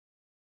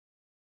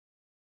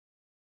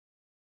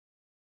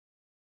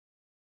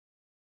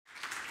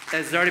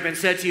As has already been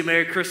said to you,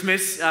 Merry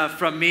Christmas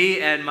from me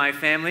and my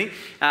family.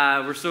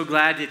 We're so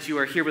glad that you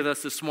are here with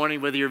us this morning,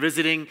 whether you're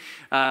visiting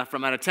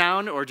from out of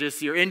town or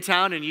just you're in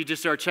town and you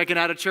just are checking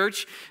out a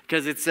church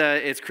because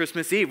it's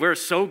Christmas Eve. We're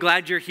so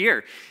glad you're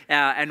here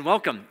and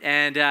welcome.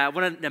 And I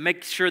want to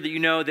make sure that you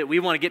know that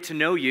we want to get to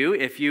know you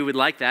if you would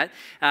like that.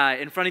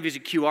 In front of you is a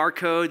QR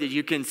code that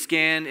you can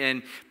scan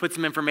and put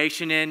some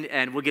information in,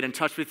 and we'll get in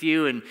touch with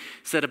you and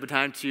set up a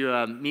time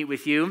to meet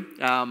with you.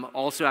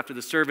 Also, after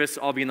the service,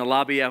 I'll be in the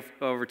lobby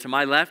over to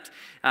my left.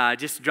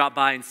 Just drop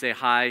by and say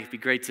hi. It'd be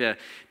great to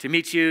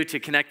meet you, to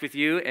connect with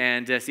you,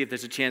 and see if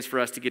there's a chance for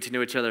us to get to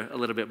know each other a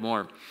little bit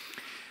more.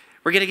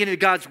 We're going to get into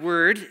God's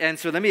Word, and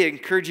so let me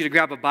encourage you to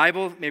grab a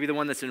Bible, maybe the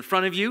one that's in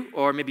front of you,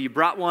 or maybe you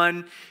brought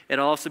one.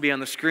 It'll also be on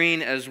the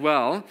screen as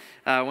well.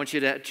 I want you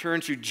to turn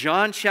to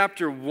John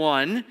chapter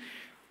 1.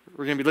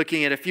 We're going to be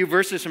looking at a few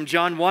verses from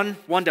John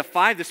 1 to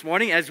 5 this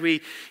morning as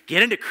we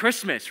get into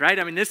Christmas, right?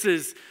 I mean, this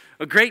is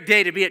a great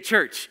day to be at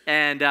church,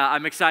 and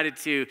I'm excited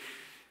to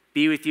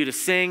be with you to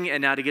sing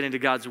and now to get into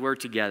God's Word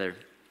together.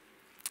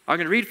 I'm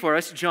going to read for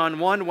us John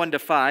 1 to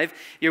 5.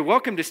 You're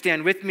welcome to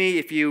stand with me.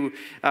 If you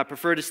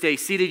prefer to stay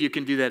seated, you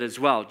can do that as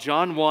well.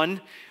 John 1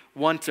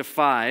 to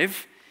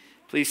 5.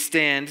 Please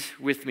stand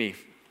with me.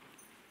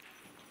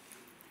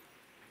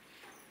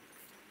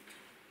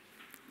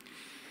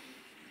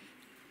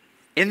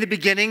 In the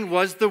beginning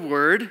was the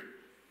Word,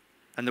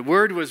 and the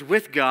Word was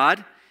with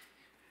God,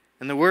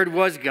 and the Word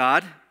was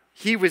God.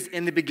 He was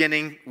in the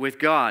beginning with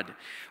God.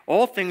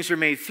 All things were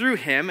made through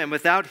him, and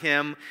without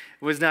him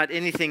was not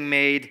anything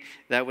made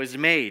that was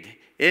made.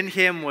 In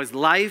him was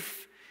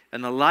life,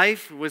 and the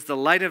life was the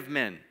light of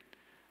men.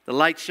 The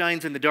light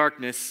shines in the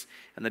darkness,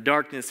 and the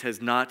darkness has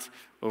not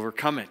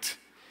overcome it.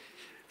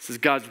 This is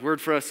God's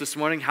word for us this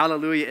morning.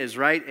 Hallelujah is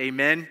right.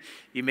 Amen.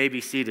 You may be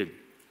seated.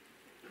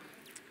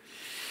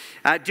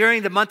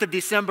 During the month of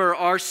December,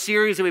 our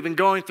series that we've been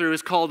going through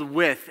is called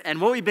With.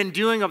 And what we've been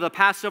doing over the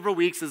past several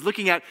weeks is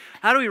looking at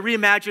how do we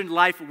reimagine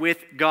life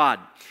with God.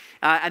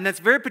 And that's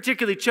very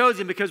particularly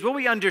chosen because what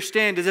we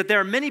understand is that there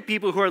are many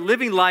people who are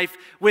living life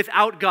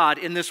without God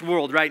in this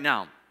world right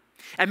now.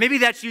 And maybe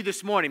that's you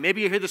this morning. Maybe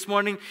you're here this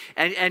morning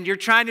and you're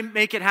trying to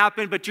make it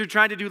happen, but you're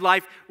trying to do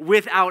life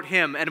without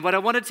Him. And what I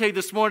want to tell you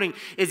this morning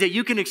is that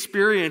you can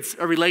experience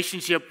a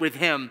relationship with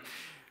Him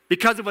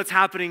because of what's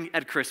happening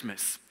at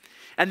Christmas.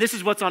 And this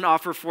is what's on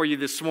offer for you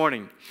this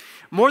morning.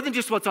 More than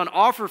just what's on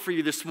offer for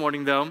you this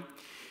morning, though,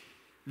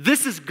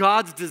 this is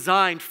God's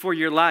design for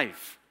your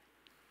life.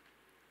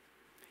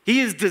 He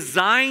has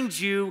designed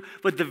you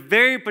with the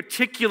very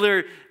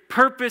particular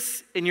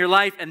purpose in your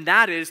life, and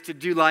that is to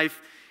do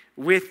life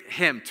with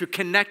Him, to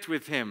connect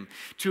with Him,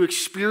 to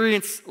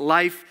experience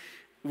life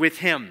with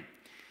Him.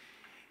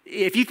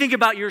 If you think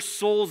about your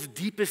soul's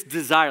deepest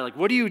desire, like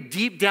what do you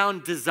deep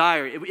down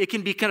desire? It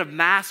can be kind of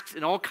masked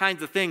in all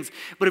kinds of things.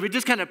 But if we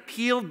just kind of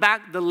peel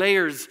back the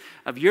layers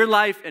of your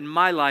life and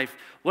my life,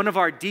 one of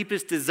our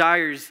deepest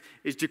desires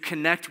is to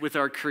connect with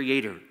our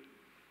Creator.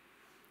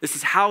 This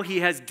is how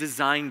He has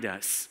designed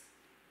us.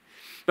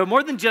 But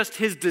more than just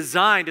His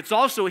design, it's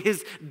also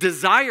His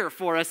desire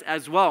for us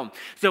as well.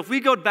 So if we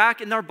go back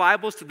in our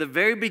Bibles to the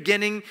very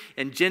beginning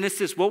in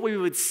Genesis, what we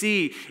would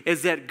see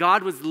is that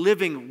God was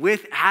living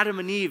with Adam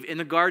and Eve in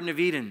the Garden of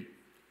Eden.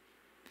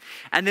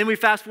 And then we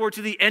fast forward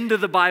to the end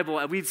of the Bible,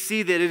 and we'd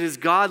see that it is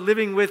God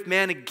living with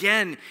man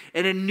again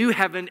in a new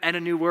heaven and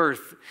a new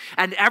earth.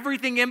 And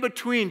everything in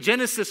between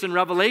Genesis and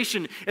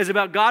Revelation is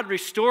about God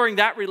restoring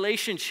that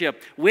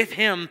relationship with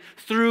Him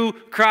through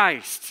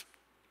Christ.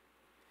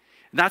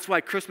 And that's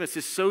why Christmas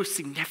is so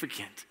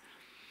significant,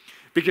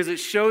 because it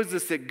shows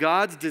us that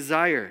God's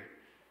desire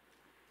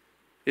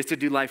is to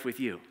do life with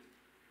you.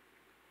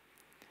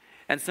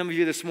 And some of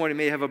you this morning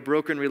may have a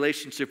broken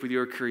relationship with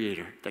your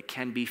Creator that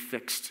can be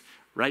fixed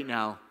right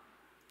now,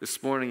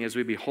 this morning, as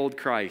we behold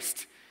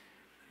Christ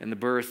in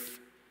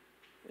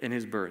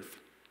His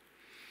birth.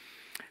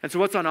 And so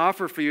what's on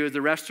offer for you is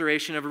the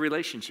restoration of a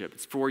relationship.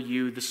 It's for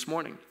you this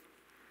morning.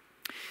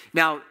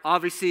 Now,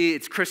 obviously,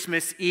 it's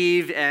Christmas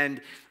Eve, and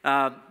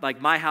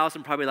like my house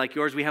and probably like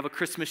yours, we have a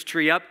Christmas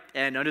tree up,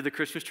 and under the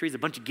Christmas tree is a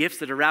bunch of gifts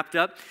that are wrapped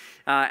up.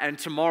 And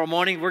tomorrow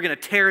morning, we're going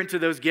to tear into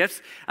those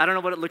gifts. I don't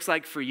know what it looks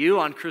like for you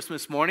on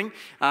Christmas morning.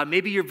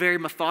 Maybe you're very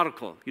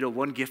methodical,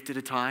 one gift at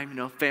a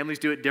time. Families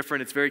do it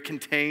different. It's very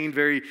contained,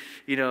 very,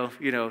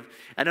 and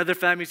other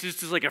families,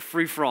 it's just like a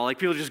free-for-all. Like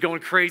people are just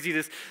going crazy.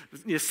 This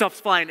stuff's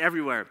flying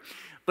everywhere.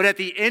 But at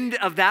the end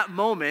of that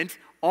moment,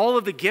 all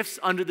of the gifts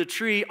under the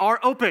tree are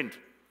opened.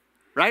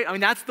 Right? I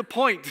mean, that's the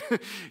point.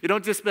 You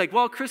don't just be like,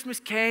 well, Christmas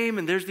came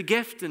and there's the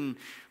gift and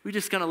we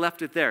just kind of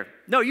left it there.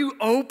 No, you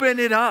open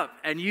it up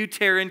and you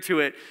tear into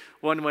it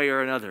one way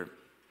or another.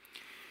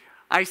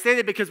 I say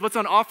that because what's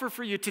on offer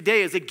for you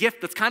today is a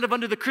gift that's kind of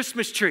under the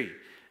Christmas tree.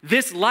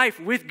 This life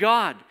with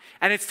God.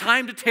 And it's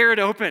time to tear it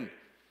open.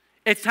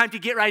 It's time to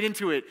get right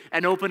into it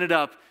and open it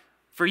up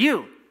for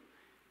you.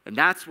 And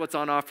that's what's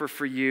on offer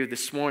for you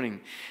this morning.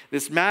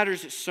 This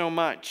matters so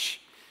much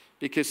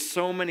because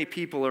so many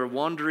people are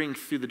wandering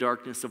through the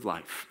darkness of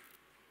life.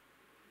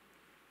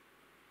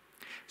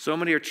 So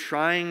many are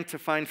trying to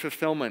find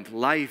fulfillment,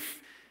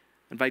 life,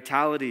 and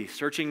vitality,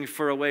 searching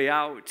for a way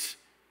out.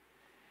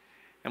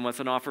 And what's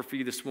on offer for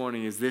you this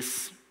morning is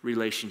this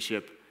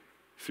relationship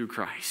through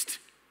Christ.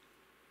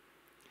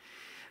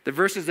 The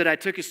verses that I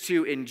took us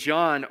to in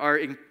John are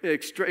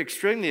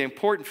extremely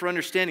important for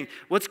understanding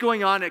what's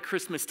going on at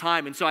Christmas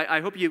time. And so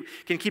I hope you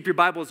can keep your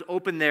Bibles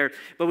open there.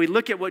 But we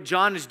look at what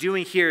John is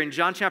doing here in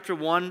John chapter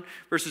 1,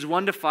 verses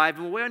 1 to 5.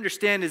 And what we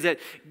understand is that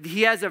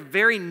he has a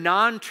very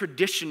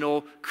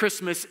non-traditional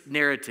Christmas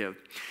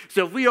narrative.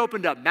 So if we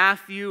opened up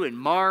Matthew and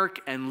Mark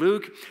and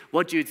Luke,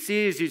 what you'd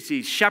see is you'd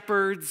see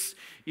shepherds,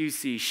 you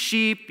see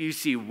sheep, you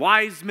see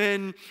wise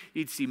men,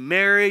 you'd see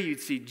Mary, you'd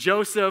see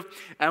Joseph.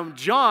 And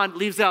John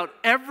leaves out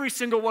every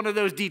single one of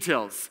those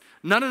details.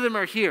 None of them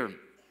are here.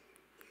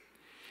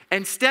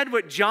 Instead,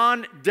 what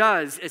John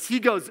does is he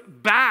goes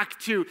back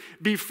to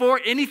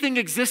before anything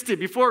existed,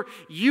 before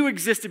you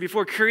existed,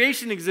 before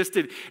creation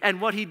existed.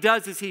 And what he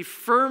does is he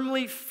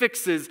firmly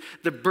fixes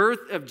the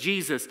birth of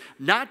Jesus,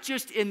 not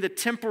just in the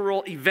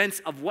temporal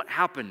events of what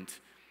happened,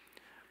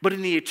 but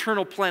in the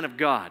eternal plan of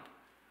God,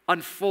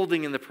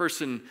 unfolding in the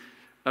person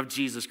of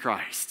Jesus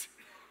Christ.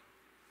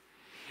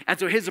 And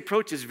so his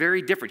approach is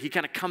very different. He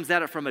kind of comes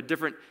at it from a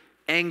different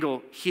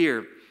angle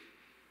here.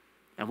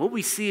 And what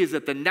we see is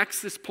that the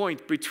nexus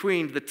point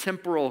between the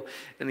temporal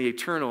and the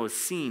eternal is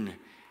seen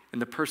in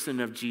the person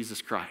of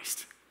Jesus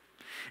Christ.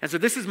 And so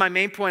this is my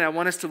main point I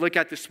want us to look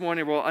at this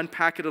morning. We'll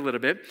unpack it a little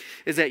bit,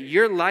 is that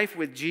your life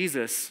with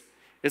Jesus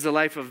is a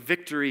life of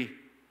victory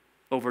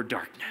over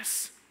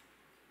darkness.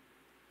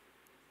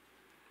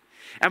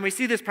 And we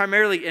see this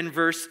primarily in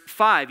verse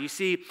 5. You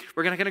see,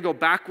 we're going to go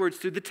backwards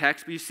through the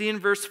text, but you see in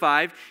verse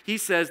 5, he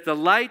says, the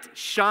light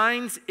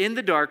shines in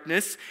the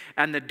darkness,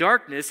 and the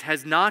darkness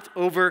has not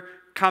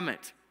overcome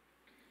it.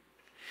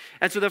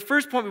 And so the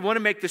first point we want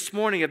to make this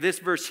morning of this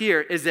verse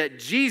here is that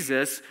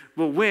Jesus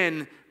will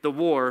win the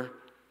war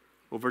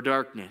over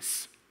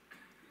darkness.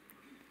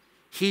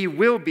 He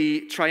will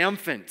be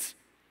triumphant.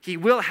 He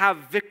will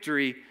have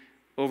victory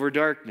over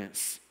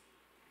darkness.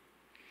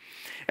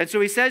 And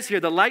so he says here,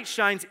 the light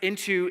shines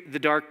into the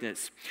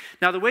darkness.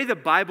 Now, the way the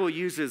Bible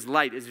uses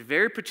light is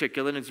very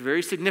particular and it's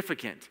very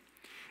significant.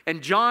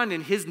 And John,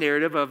 in his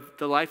narrative of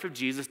the life of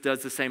Jesus,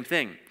 does the same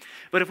thing.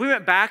 But if we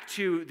went back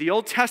to the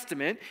Old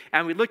Testament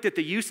and we looked at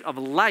the use of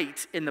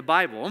light in the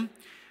Bible,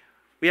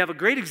 we have a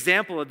great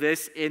example of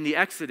this in the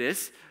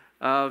Exodus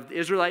of the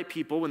Israelite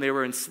people when they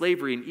were in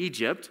slavery in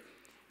Egypt.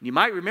 You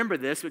might remember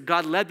this, but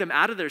God led them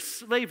out of their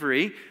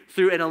slavery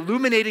through an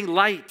illuminating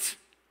light.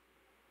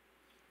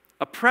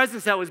 A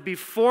presence that was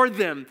before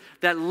them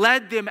that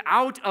led them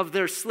out of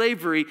their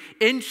slavery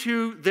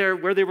into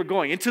where they were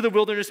going, into the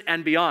wilderness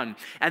and beyond.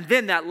 And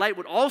then that light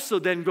would also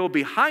then go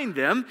behind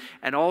them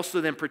and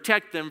also then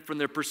protect them from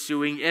their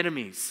pursuing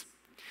enemies.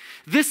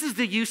 This is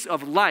the use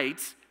of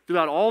light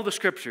throughout all the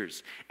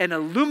scriptures. An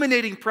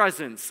illuminating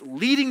presence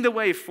leading the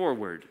way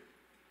forward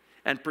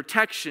and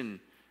protection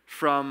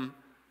from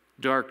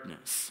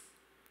darkness.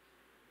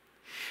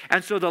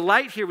 And so the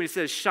light here, when it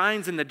says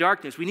shines in the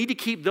darkness, we need to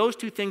keep those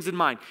two things in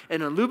mind.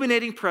 An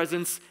illuminating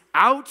presence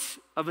out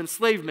of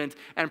enslavement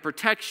and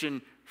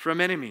protection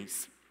from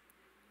enemies.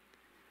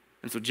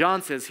 And so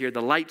John says here,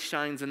 the light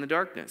shines in the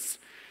darkness.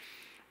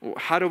 Well,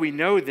 how do we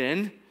know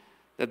then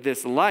that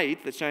this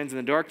light that shines in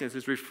the darkness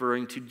is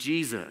referring to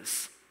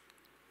Jesus?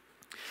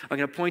 I'm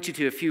going to point you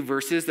to a few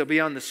verses. They'll be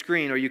on the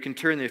screen, or you can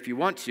turn there if you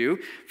want to.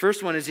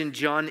 First one is in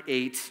John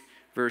 8,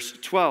 verse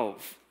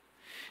 12.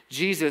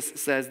 Jesus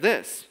says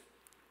this,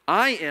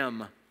 I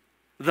am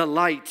the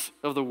light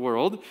of the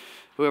world.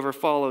 Whoever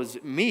follows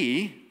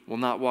me will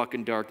not walk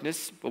in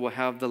darkness, but will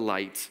have the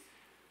light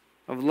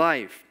of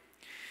life.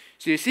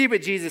 So you see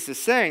what Jesus is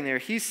saying there.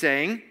 He's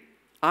saying,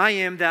 I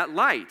am that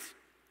light.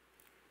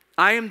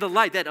 I am the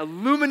light, that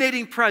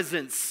illuminating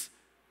presence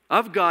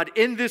of God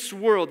in this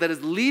world that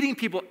is leading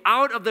people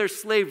out of their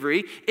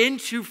slavery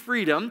into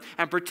freedom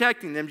and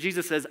protecting them.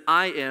 Jesus says,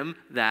 I am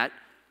that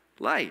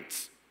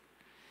light.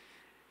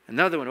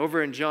 Another one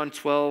over in John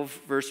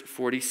 12, verse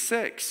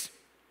 46.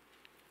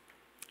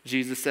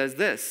 Jesus says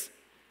this,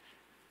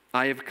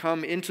 I have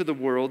come into the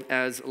world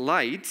as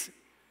light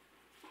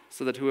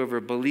so that whoever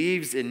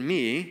believes in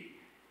me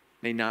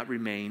may not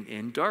remain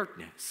in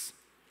darkness.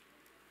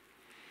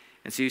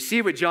 And so you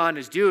see what John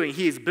is doing.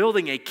 He is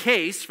building a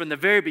case from the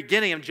very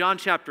beginning of John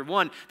chapter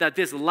 1 that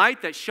this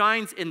light that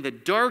shines in the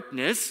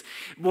darkness,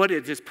 what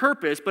is its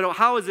purpose, but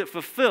how is it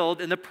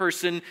fulfilled in the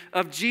person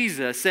of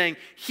Jesus, saying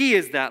he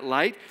is that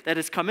light that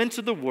has come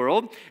into the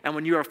world, and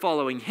when you are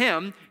following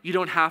him, you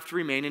don't have to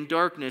remain in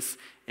darkness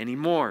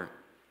anymore.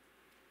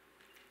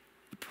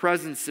 The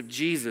presence of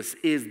Jesus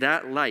is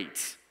that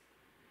light.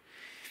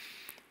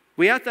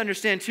 We have to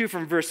understand, too,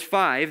 from verse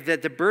 5,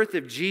 that the birth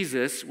of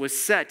Jesus was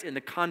set in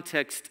the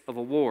context of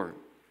a war.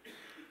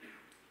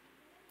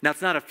 Now,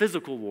 it's not a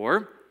physical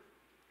war.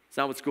 It's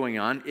not what's going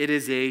on. It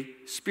is a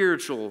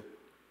spiritual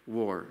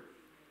war.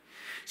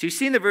 So you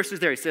see in the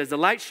verses there, he says, the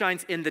light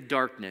shines in the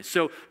darkness.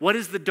 So what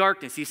is the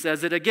darkness? He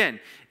says it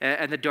again,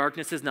 and the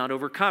darkness has not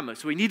overcome us.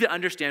 So we need to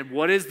understand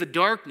what is the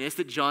darkness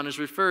that John is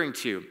referring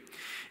to.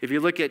 If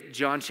you look at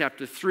John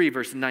chapter 3,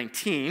 verse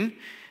 19,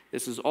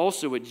 this is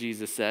also what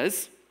Jesus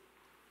says.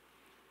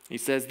 He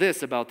says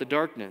this about the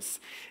darkness.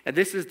 And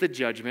this is the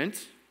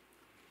judgment.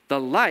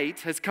 The light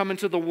has come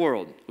into the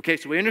world. Okay,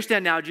 so we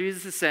understand now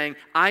Jesus is saying,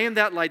 I am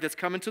that light that's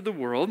come into the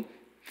world.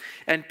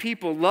 And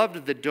people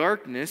loved the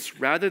darkness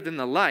rather than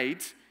the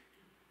light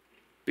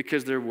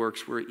because their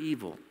works were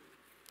evil.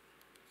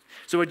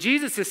 So what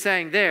Jesus is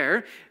saying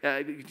there,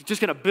 just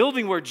kind of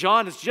building where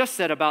John has just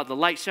said about the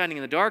light shining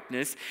in the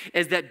darkness,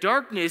 is that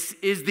darkness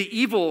is the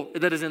evil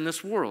that is in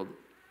this world.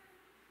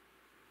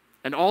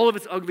 And all of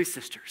its ugly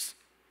sisters.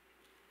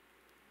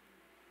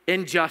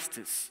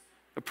 Injustice,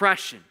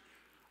 oppression,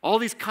 all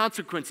these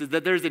consequences,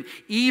 that there's an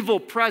evil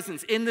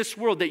presence in this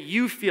world that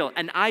you feel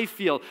and I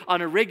feel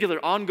on a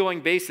regular,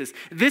 ongoing basis.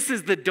 This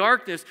is the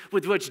darkness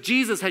with which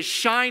Jesus has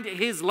shined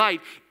his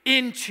light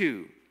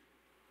into.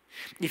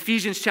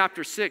 Ephesians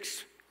chapter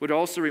 6 would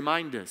also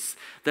remind us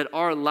that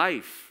our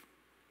life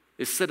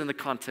is set in the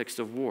context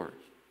of war.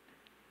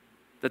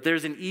 That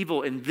there's an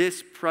evil in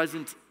this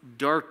present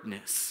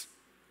darkness.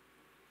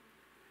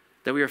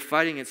 That we are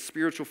fighting against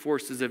spiritual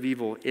forces of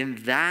evil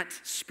in that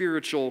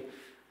spiritual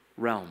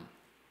realm.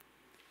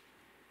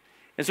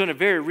 And so in a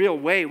very real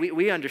way,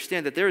 we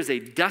understand that there is a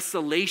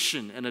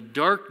desolation and a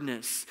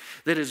darkness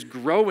that is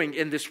growing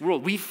in this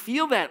world. We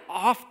feel that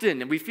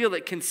often, and we feel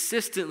that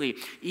consistently.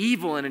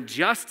 Evil and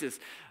injustice,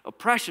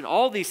 oppression,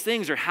 all these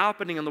things are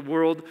happening in the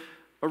world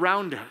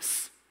around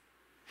us.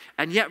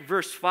 And yet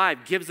verse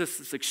 5 gives us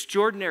this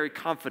extraordinary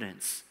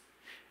confidence.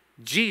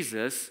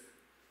 Jesus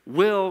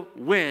will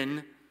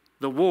win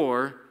the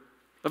war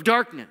of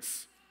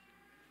darkness.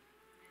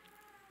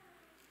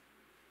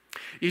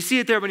 You see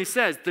it there when he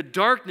says, the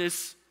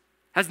darkness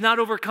has not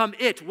overcome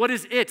it. What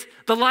is it?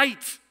 The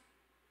light.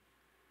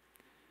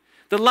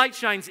 The light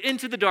shines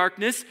into the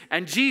darkness,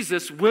 and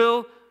Jesus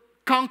will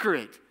conquer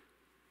it.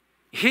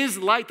 His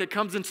light that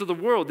comes into the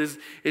world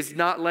is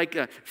not like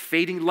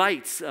fading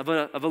lights of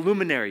a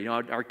luminary. You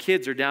know, our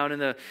kids are down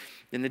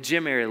in the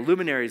gym area. The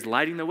luminary is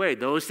lighting the way.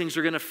 Those things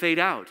are going to fade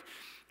out.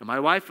 And my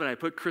wife and I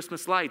put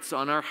Christmas lights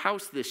on our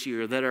house this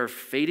year that are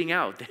fading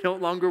out. They no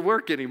longer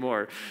work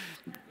anymore.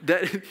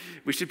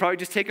 We should probably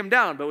just take them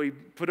down, but we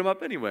put them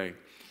up anyway.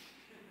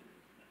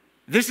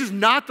 This is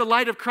not the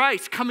light of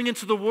Christ coming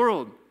into the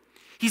world.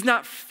 He's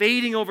not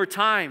fading over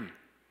time.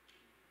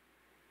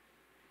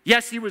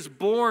 Yes, he was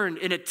born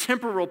in a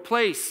temporal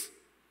place,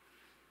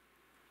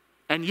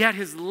 and yet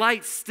his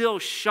light still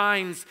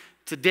shines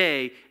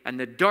today, and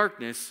the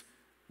darkness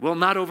will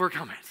not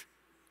overcome it.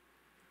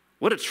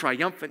 What a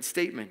triumphant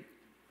statement.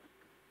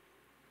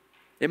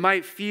 It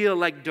might feel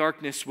like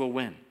darkness will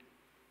win.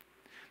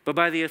 But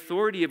by the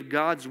authority of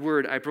God's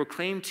word, I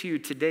proclaim to you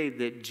today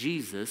that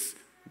Jesus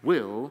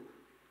will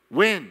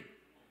win.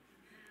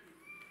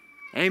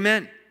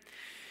 Amen.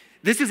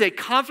 This is a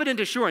confident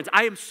assurance.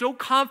 I am so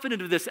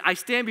confident of this. I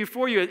stand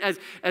before you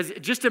as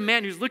just a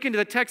man who's looking to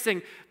the text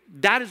saying,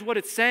 that is what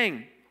it's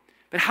saying.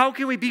 But how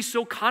can we be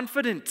so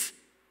confident?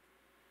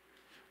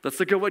 Let's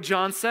look at what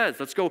John says.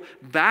 Let's go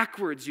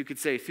backwards, you could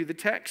say, through the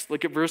text.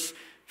 Look at verse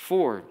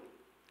 4.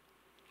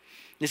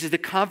 This is the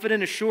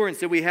confident assurance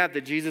that we have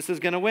that Jesus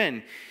is going to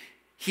win.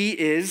 He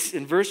is,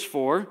 in verse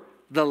 4,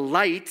 the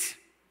light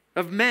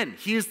of men.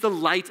 He is the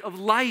light of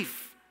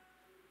life.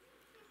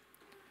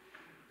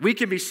 We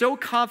can be so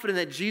confident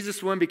that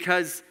Jesus won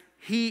because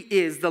he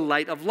is the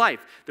light of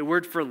life. The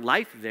word for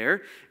life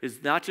there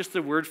is not just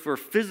the word for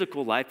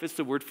physical life, it's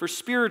the word for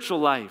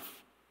spiritual life.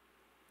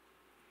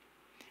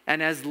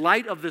 And as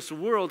light of this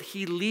world,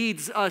 he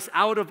leads us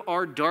out of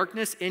our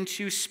darkness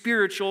into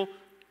spiritual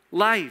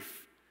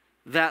life.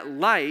 That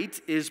light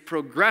is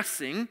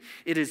progressing.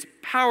 It is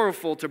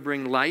powerful to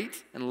bring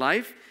light and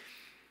life.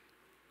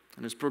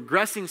 And is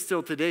progressing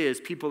still today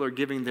as people are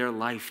giving their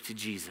life to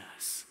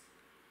Jesus.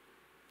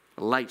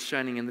 A light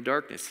shining in the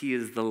darkness. He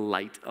is the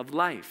light of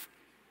life.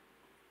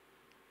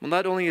 Well,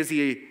 not only is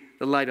he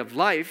the light of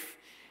life,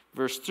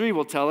 verse 3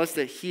 will tell us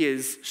that he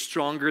is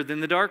stronger than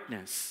the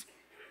darkness.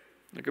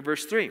 Look at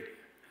verse 3.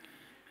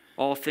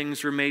 All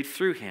things were made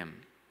through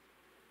him,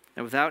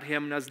 and without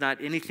him was not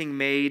anything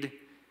made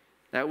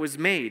that was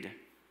made.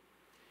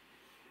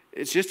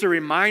 It's just a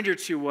reminder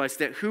to us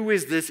that who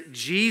is this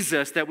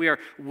Jesus that we are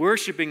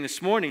worshiping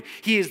this morning?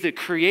 He is the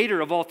creator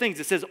of all things.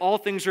 It says all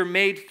things are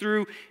made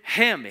through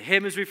him.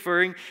 Him is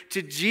referring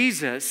to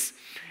Jesus,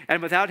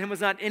 and without him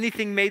was not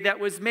anything made that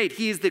was made.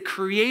 He is the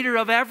creator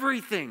of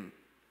everything.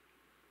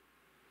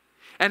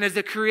 And as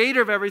the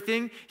creator of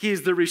everything, he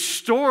is the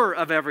restorer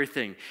of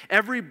everything.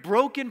 Every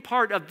broken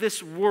part of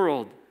this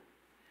world,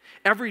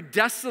 every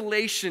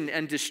desolation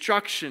and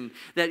destruction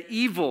that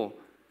evil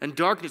and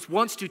darkness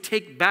wants to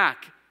take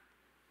back,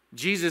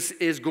 Jesus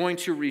is going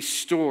to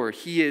restore.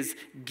 He is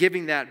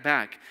giving that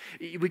back.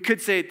 We could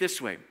say it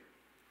this way,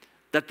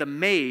 that the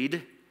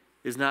made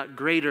is not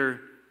greater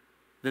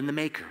than the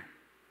maker.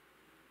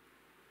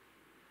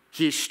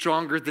 He is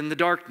stronger than the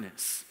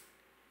darkness.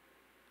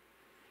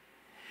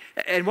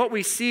 And what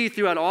we see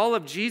throughout all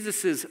of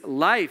Jesus'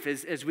 life,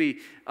 as we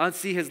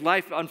see his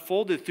life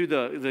unfolded through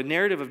the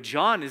narrative of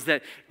John, is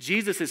that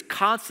Jesus is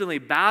constantly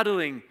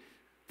battling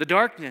the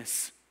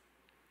darkness,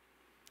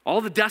 all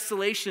the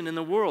desolation in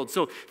the world.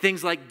 So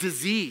things like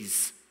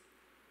disease.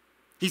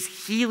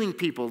 He's healing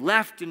people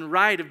left and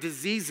right of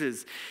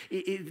diseases.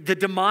 The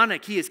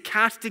demonic, he is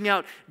casting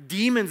out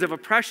demons of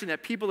oppression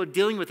that people are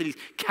dealing with, and he's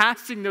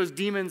casting those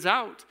demons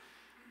out.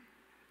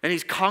 And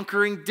he's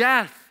conquering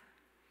death.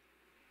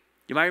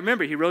 You might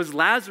remember, he rose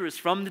Lazarus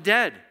from the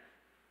dead.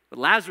 But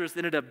Lazarus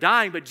ended up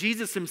dying, but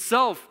Jesus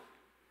himself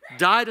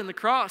died on the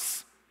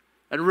cross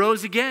and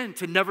rose again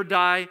to never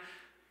die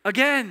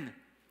again,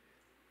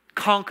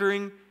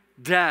 conquering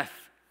death.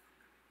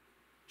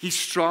 He's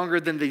stronger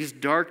than these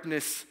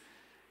darkness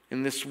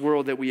in this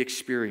world that we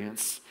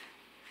experience.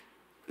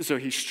 So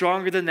he's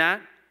stronger than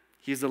that.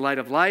 He's the light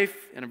of life.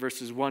 And in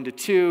verses 1 to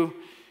 2,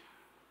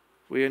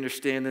 we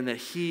understand then that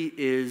he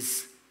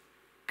is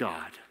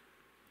God.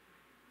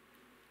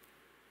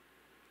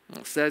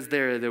 It says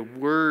there, the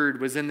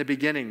Word was in the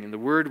beginning, and the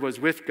Word was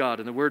with God,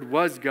 and the Word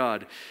was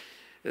God.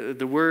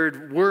 The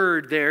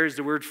word there is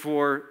the word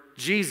for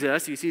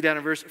Jesus. You see that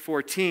in verse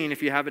 14,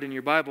 if you have it in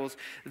your Bibles.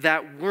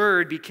 That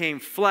Word became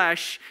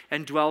flesh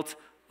and dwelt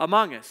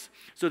among us.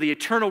 So the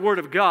eternal Word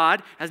of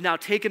God has now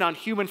taken on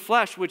human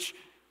flesh, which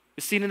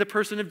is seen in the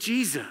person of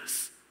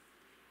Jesus.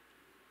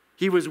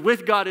 He was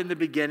with God in the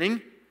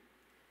beginning.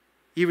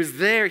 He was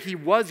there, he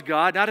was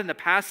God, not in the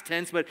past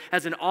tense, but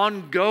as an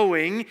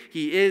ongoing,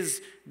 he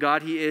is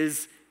God, he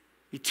is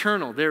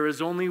eternal. There is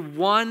only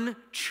one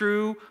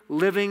true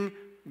living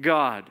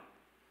God,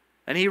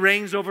 and he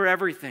reigns over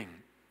everything.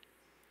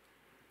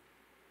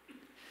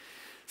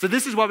 So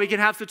this is why we can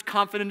have such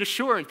confident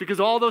assurance,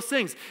 because all those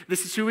things,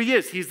 this is who he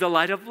is. He's the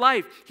light of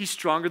life. He's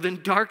stronger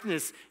than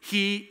darkness.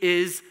 He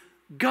is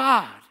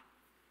God.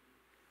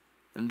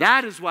 And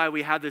that is why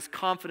we have this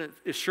confident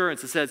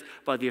assurance that says,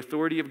 by the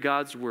authority of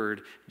God's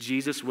word,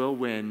 Jesus will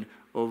win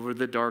over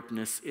the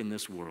darkness in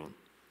this world.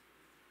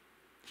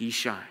 He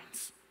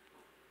shines.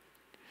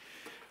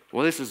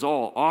 Well, this is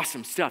all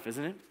awesome stuff,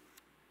 isn't it?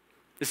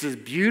 This is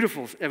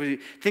beautiful.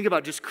 Think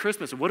about just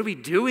Christmas. What are we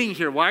doing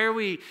here? Why are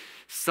we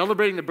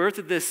celebrating the birth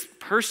of this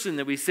person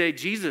that we say,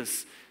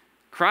 Jesus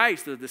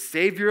Christ, the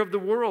Savior of the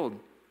world?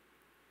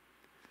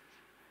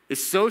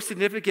 Is so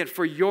significant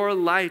for your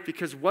life,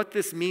 because what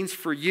this means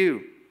for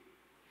you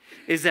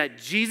is that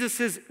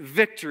Jesus'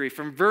 victory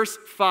from verse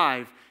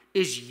 5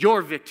 is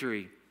your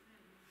victory.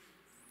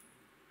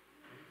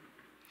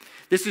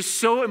 This is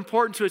so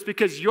important to us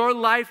because your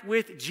life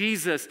with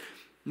Jesus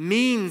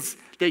means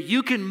that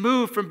you can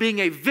move from being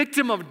a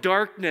victim of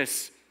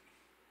darkness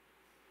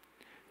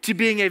to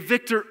being a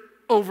victor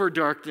over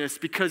darkness,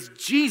 because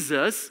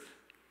Jesus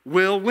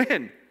will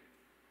win.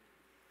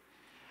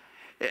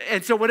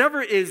 And so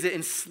whatever is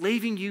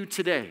enslaving you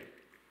today,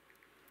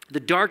 the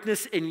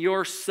darkness in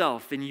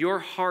yourself, in your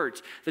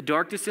heart, the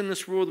darkness in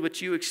this world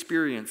which you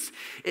experience,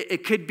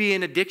 it could be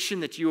an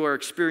addiction that you are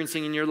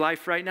experiencing in your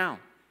life right now.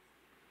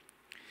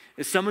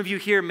 Some of you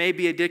here may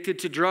be addicted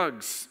to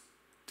drugs,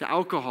 to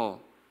alcohol,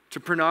 to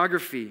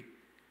pornography.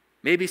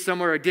 Maybe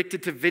some are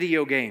addicted to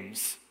video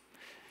games.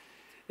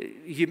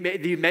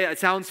 It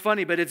sounds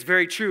funny, but it's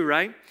very true,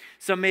 right?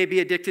 Some may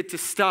be addicted to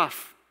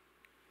stuff,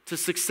 to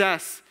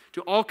success,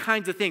 to all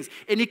kinds of things,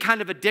 any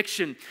kind of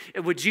addiction.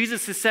 And what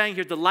Jesus is saying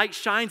here, the light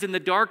shines in the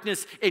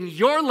darkness in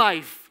your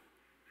life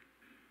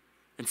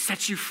and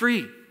sets you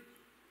free.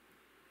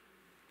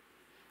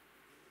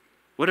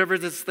 Whatever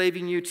is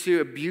enslaving you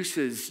to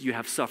abuses you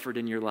have suffered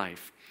in your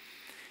life.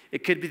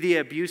 It could be the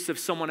abuse of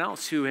someone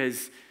else who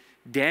has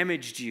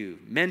damaged you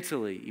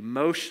mentally,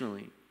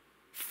 emotionally,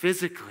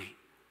 physically.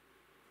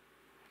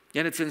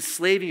 And it's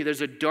enslaving you.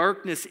 There's a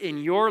darkness in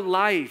your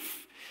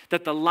life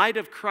that the light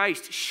of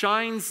Christ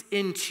shines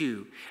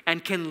into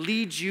and can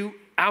lead you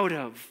out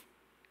of.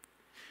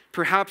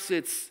 Perhaps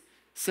it's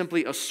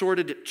simply a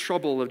sordid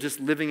trouble of just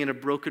living in a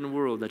broken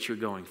world that you're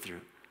going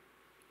through.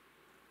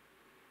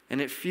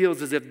 And it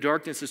feels as if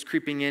darkness is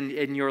creeping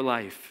in your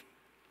life.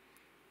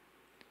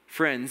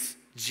 Friends,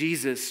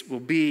 Jesus will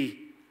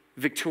be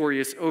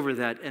victorious over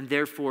that, and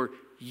therefore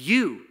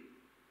you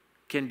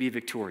can be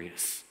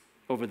victorious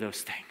over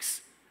those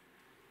things.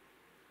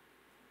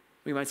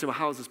 We might say, well,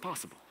 how is this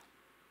possible?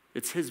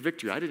 It's his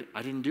victory. I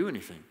didn't do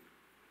anything.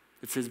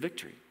 It's his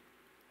victory.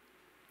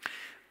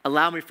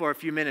 Allow me for a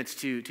few minutes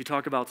to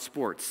talk about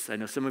sports. I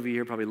know some of you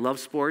here probably love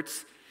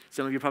sports.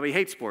 Some of you probably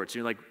hate sports.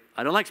 You're like,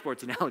 I don't like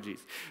sports analogies.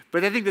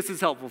 But I think this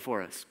is helpful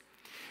for us.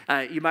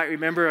 You might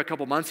remember a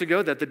couple months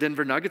ago that the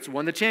Denver Nuggets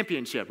won the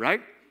championship,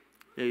 right?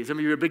 Some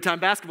of you are big-time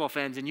basketball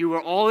fans, and you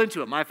were all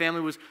into it. My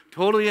family was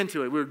totally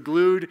into it. We were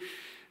glued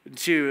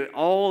to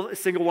all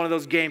single one of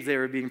those games that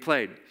were being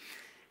played.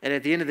 And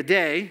at the end of the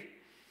day,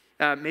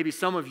 maybe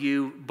some of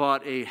you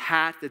bought a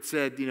hat that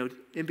said,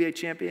 NBA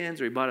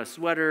champions, or you bought a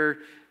sweater,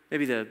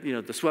 maybe the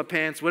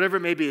sweatpants, whatever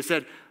it may be. It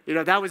said,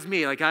 that was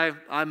me. Like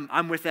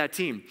I'm with that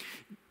team.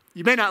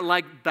 You may not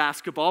like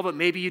basketball, but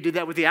maybe you did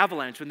that with the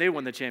Avalanche when they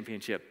won the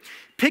championship.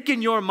 Pick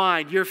in your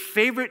mind your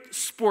favorite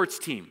sports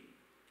team.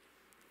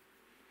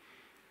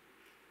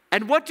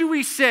 And what do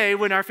we say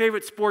when our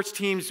favorite sports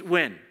teams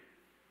win?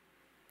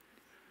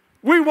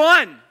 We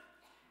won.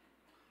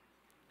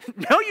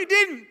 No, you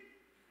didn't.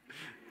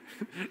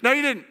 No,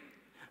 you didn't.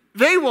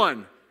 They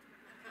won.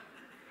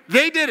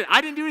 They did it.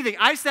 I didn't do anything.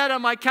 I sat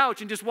on my couch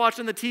and just watched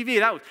on the TV.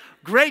 That was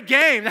a great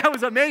game. That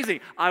was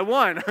amazing. I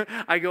won.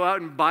 I go out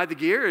and buy the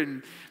gear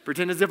and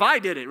pretend as if I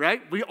did it,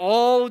 right? We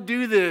all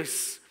do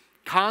this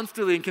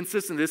constantly and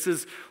consistently. This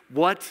is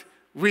what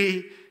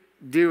we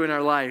do in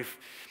our life.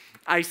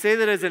 I say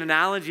that as an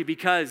analogy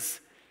because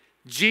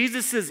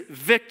Jesus'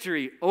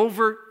 victory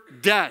over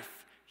death,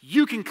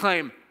 you can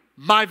claim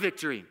my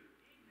victory.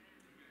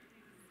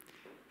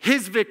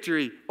 His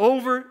victory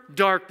over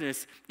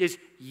darkness is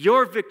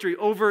your victory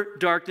over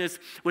darkness.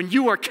 When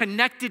you are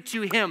connected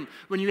to Him,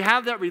 when you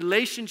have that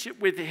relationship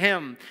with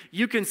Him,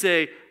 you can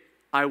say,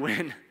 I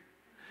win.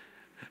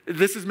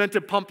 This is meant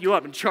to pump you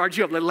up and charge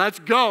you up. Like, let's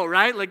go,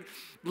 right? Like,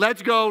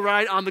 let's go,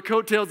 right, on the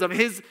coattails of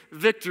His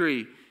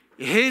victory.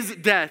 His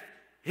death,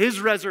 His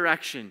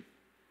resurrection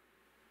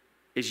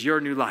is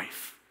your new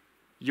life,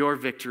 your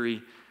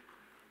victory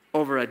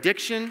over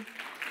addiction,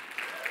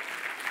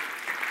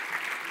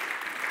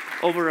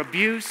 over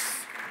abuse,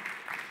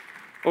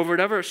 over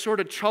whatever sort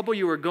of trouble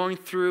you are going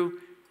through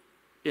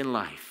in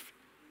life.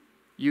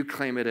 You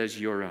claim it as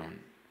your own.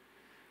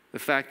 The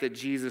fact that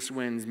Jesus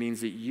wins means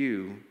that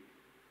you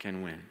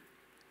can win.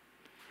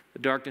 The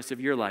darkness of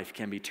your life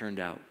can be turned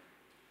out.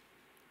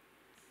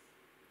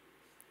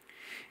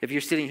 If you're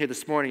sitting here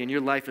this morning and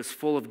your life is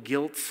full of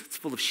guilt, it's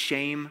full of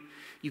shame,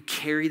 you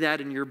carry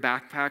that in your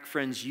backpack,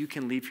 friends, you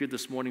can leave here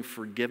this morning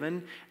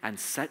forgiven and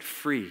set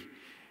free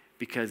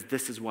because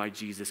this is why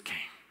Jesus came.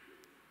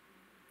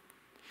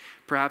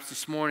 Perhaps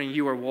this morning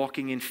you are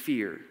walking in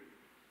fear.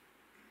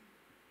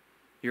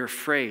 You're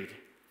afraid.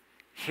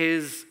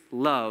 His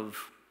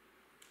love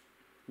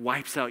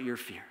wipes out your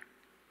fear.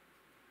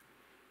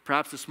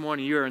 Perhaps this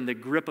morning you are in the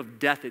grip of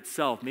death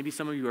itself. Maybe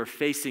some of you are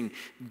facing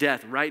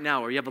death right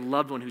now, or you have a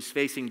loved one who's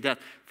facing death.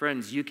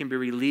 Friends, you can be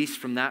released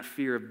from that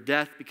fear of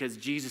death because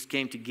Jesus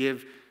came to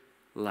give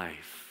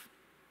life.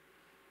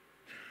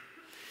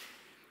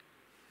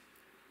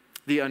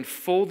 The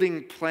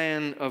unfolding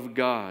plan of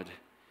God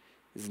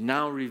is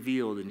now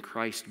revealed in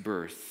Christ's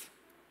birth.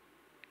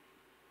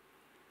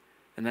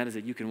 And that is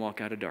that you can walk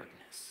out of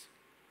darkness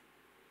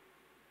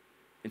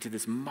into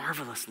this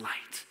marvelous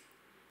light.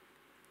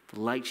 The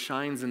light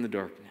shines in the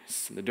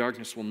darkness, and the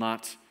darkness will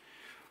not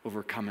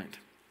overcome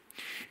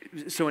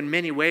it. So in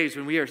many ways,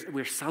 when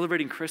we're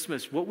celebrating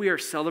Christmas, what we are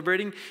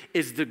celebrating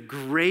is the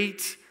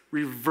great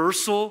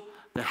reversal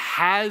that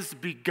has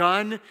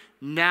begun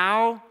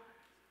now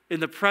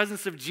in the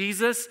presence of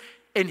Jesus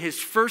in His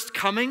first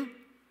coming.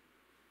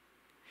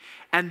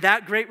 And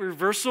that great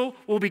reversal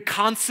will be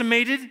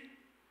consummated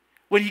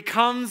when He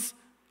comes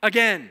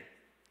again,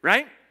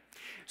 right?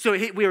 So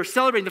we are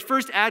celebrating the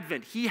first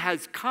Advent. He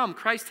has come,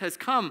 Christ has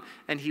come,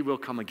 and He will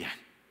come again.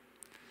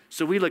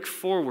 So we look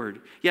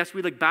forward. Yes,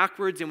 we look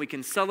backwards and we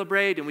can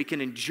celebrate and we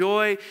can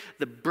enjoy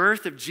the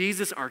birth of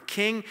Jesus, our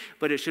King,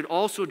 but it should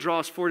also draw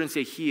us forward and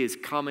say, He is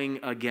coming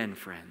again,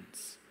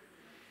 friends.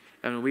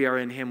 And when we are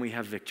in Him, we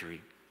have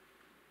victory.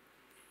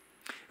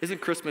 Isn't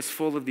Christmas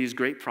full of these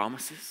great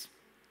promises?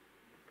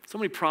 So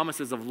many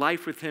promises of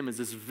life with Him as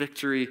this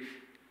victory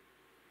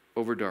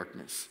over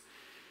darkness.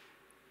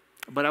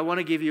 But I want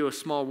to give you a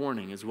small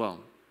warning as well.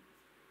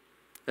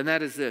 And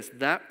that is this.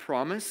 That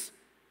promise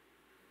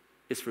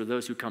is for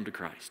those who come to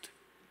Christ.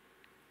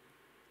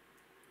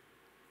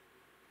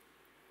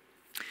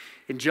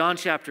 In John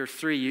chapter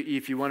 3,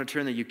 if you want to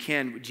turn there, you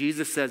can.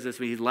 Jesus says this,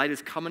 light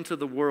has come into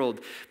the world,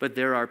 but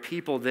there are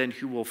people then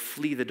who will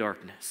flee the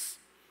darkness.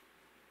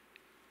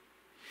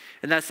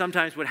 And that's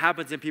sometimes what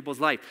happens in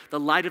people's life. The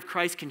light of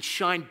Christ can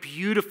shine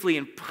beautifully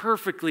and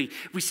perfectly.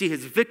 We see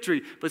His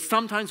victory. But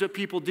sometimes what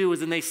people do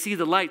is when they see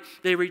the light,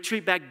 they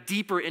retreat back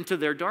deeper into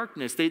their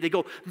darkness. They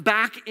go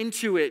back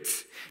into it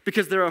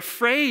because they're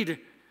afraid.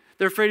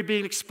 They're afraid of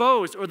being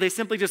exposed, or they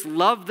simply just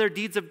love their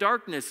deeds of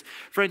darkness.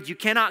 Friends, you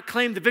cannot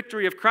claim the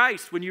victory of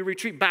Christ when you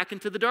retreat back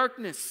into the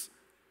darkness.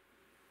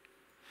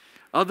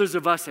 Others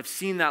of us have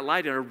seen that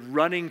light and are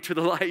running to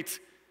the light.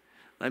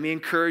 Let me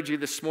encourage you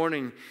this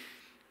morning.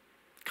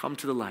 Come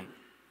to the light.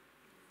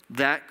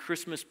 That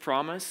Christmas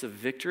promise of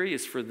victory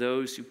is for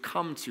those who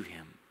come to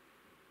Him.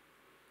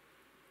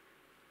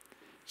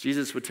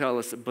 Jesus would tell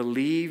us,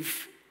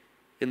 believe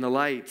in the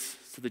light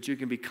so that you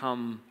can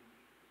become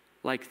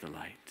like the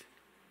light.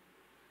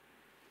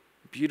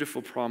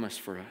 Beautiful promise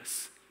for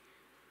us.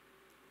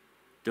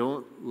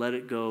 Don't let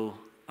it go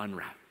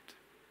unwrapped.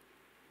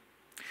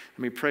 Let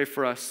me pray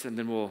for us and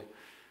then we'll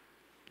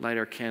light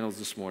our candles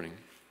this morning.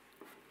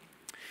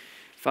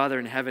 Father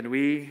in heaven,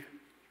 we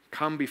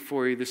come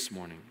before you this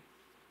morning,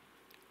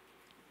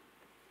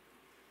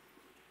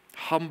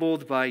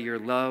 humbled by your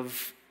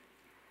love,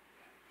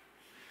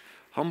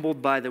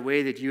 humbled by the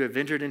way that you have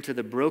entered into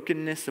the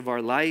brokenness of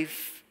our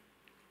life,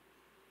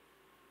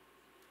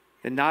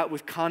 and not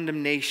with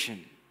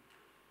condemnation,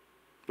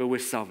 but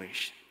with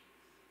salvation.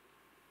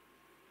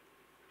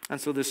 And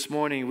so this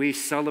morning we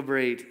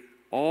celebrate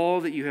all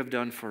that you have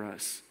done for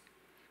us,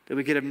 that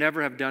we could have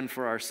never have done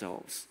for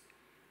ourselves.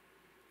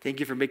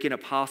 Thank you for making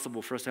it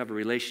possible for us to have a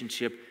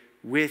relationship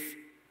with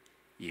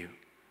you.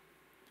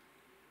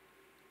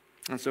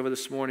 And so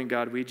this morning,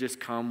 God, we just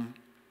come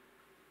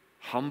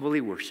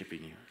humbly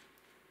worshiping you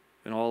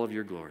in all of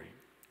your glory.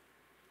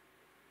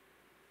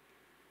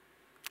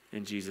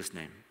 In Jesus'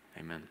 name,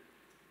 amen.